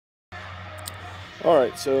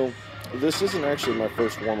Alright, so this isn't actually my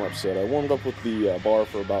first warm-up set. I warmed up with the bar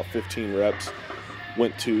for about 15 reps,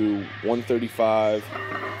 went to 135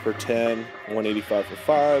 for 10, 185 for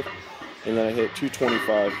 5, and then I hit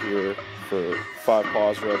 225 here for 5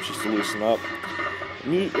 pause reps just to loosen up.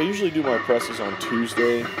 I usually do my presses on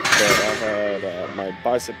Tuesday, but I had my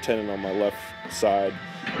bicep tendon on my left side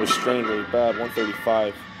was strained really bad.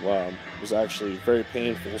 135 was actually very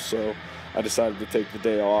painful, so I decided to take the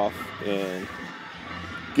day off and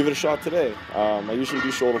give it a shot today. I usually do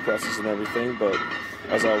shoulder presses and everything, but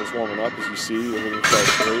as I was warming up, as you see, everything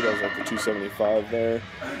felt great. I was at the 275 there,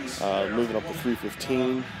 moving up to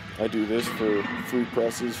 315. I do this for 3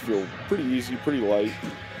 presses, feel pretty easy, pretty light,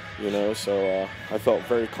 you know, so I felt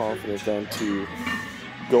very confident then to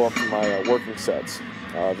go up to my working sets.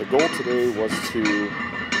 The goal today was to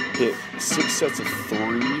hit 6 sets of 3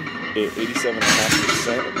 at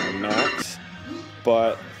 87.5% of my max,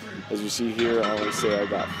 but as you see here, I only say I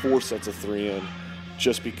got 4 sets of 3 in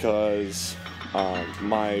just because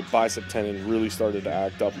my bicep tendon really started to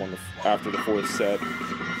act up after the 4th set,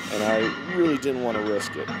 and I really didn't want to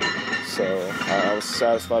risk it. So I was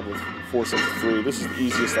satisfied with 4 sets of 3. This is the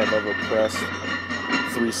easiest I've ever pressed,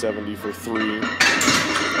 370 for 3,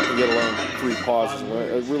 and get alone 3 pauses.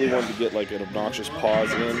 I really wanted to get like an obnoxious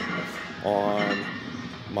pause in on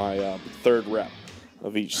my 3rd rep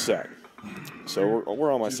of each set. So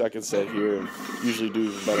we're on my 2nd set here, and usually do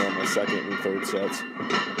even better on my 2nd and 3rd sets.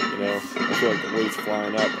 You know, I feel like the weight's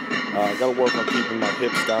flying up. I got to work on keeping my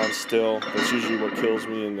hips down still. That's usually what kills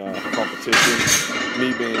me in competition.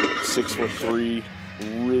 Me being 6'3"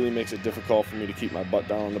 really makes it difficult for me to keep my butt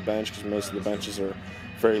down on the bench because most of the benches are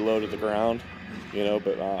very low to the ground. You know,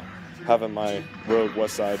 but having my Rogue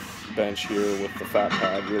Westside bench here with the fat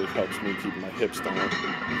pad really helps me keep my hips down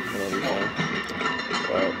and everything.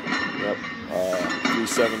 But, yep,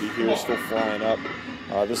 370 here, still flying up.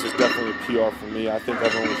 This was definitely a PR for me. I think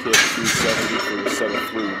I've only hit 370 for a set of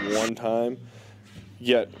 3 one time.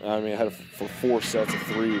 Yet, I mean, I had it for 4 sets of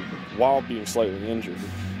 3 while being slightly injured.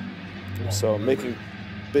 So making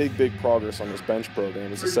big progress on this bench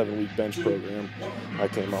program. It's a 7-week bench program I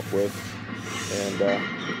came up with. And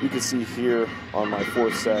you can see here on my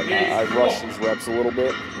 4th set, I rushed these reps a little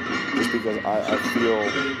bit just because I feel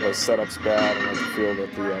the setup's bad and I can feel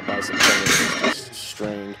that the bicep tendon is just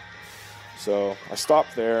strained. So I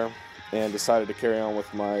stopped there and decided to carry on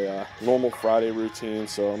with my normal Friday routine.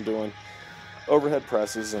 So I'm doing overhead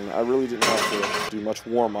presses, and I really didn't have to do much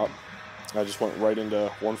warm-up. I just went right into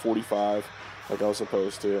 145 like I was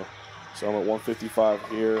supposed to. So I'm at 155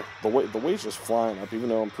 here. The weight's just flying up, even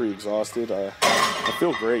though I'm pretty exhausted. I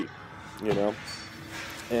feel great, you know.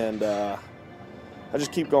 And I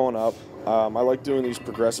just keep going up. I like doing these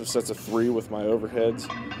progressive sets of 3 with my overheads,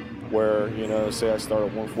 where, you know, say I start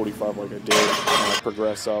at 145 like I did, and I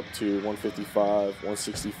progress up to 155,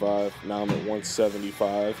 165. Now I'm at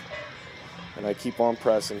 175, and I keep on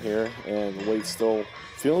pressing here, and the weight's still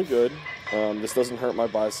feeling good. This doesn't hurt my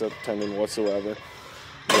bicep tendon whatsoever.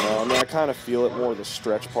 You know, I mean, I kind of feel it more, the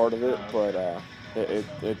stretch part of it, but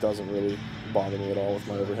it doesn't really bother me at all with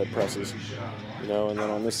my overhead presses. You know, and then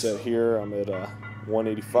on this set here, I'm at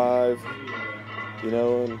 185, you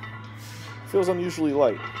know, and it feels unusually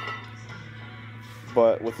light.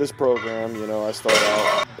 But with this program, you know, I start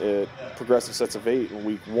out at progressive sets of 8 in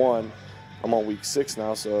week 1. I'm on week 6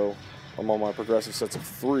 now, so I'm on my progressive sets of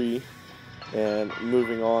 3. And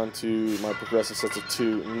moving on to my progressive sets of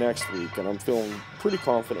 2 next week, and I'm feeling pretty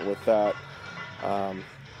confident with that. I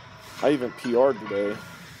even PR'd today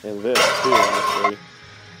in this too, actually.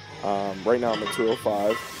 Right now I'm at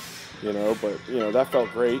 205, you know, but you know that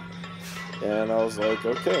felt great, and I was like,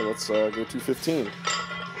 okay, let's go 215.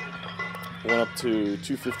 Went up to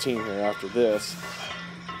 215 here after this,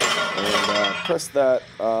 and pressed that.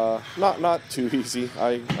 Not too easy.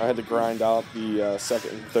 I had to grind out the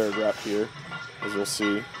 2nd and 3rd rep here, as you'll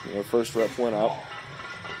see. You know, 1st rep went up,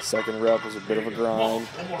 2nd rep was a bit of a grind,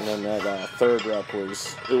 and then that 3rd rep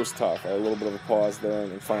was tough. I had a little bit of a pause there,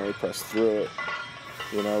 and then finally pressed through it.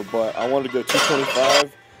 You know, but I wanted to go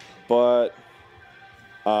 225, but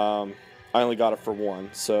I only got it for 1.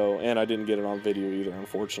 So, and I didn't get it on video either,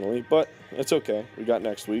 unfortunately. But it's okay. We got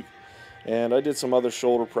next week. And I did some other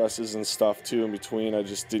shoulder presses and stuff too in between. I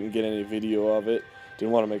just didn't get any video of it.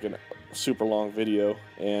 Didn't want to make a super long video.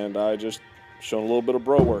 And I just showed a little bit of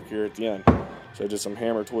bro work here at the end. So I did some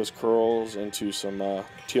hammer twist curls into some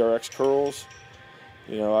TRX curls.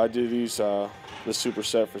 You know, I do these this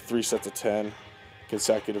superset for 3 sets of 10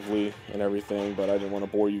 consecutively and everything. But I didn't want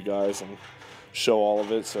to bore you guys and show all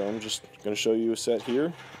of it. So I'm just going to show you a set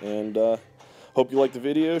here. And hope you like the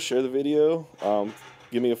video. Share the video.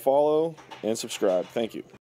 give me a follow and subscribe. Thank you.